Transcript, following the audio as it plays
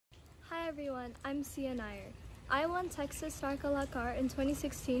everyone, I'm Nair. I won Texas Starkalakaar in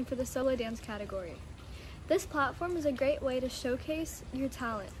 2016 for the solo dance category. This platform is a great way to showcase your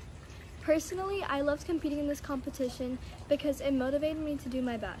talent. Personally, I loved competing in this competition because it motivated me to do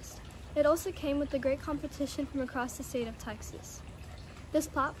my best. It also came with a great competition from across the state of Texas. This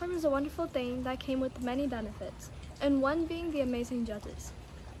platform is a wonderful thing that came with many benefits, and one being the amazing judges.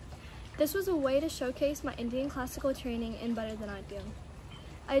 This was a way to showcase my Indian classical training in Better Than I Do.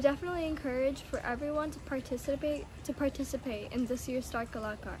 I definitely encourage for everyone to participate in this year's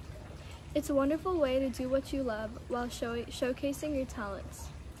Starkalakaar. It's a wonderful way to do what you love while showcasing your talents.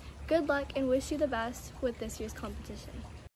 Good luck and wish you the best with this year's competition.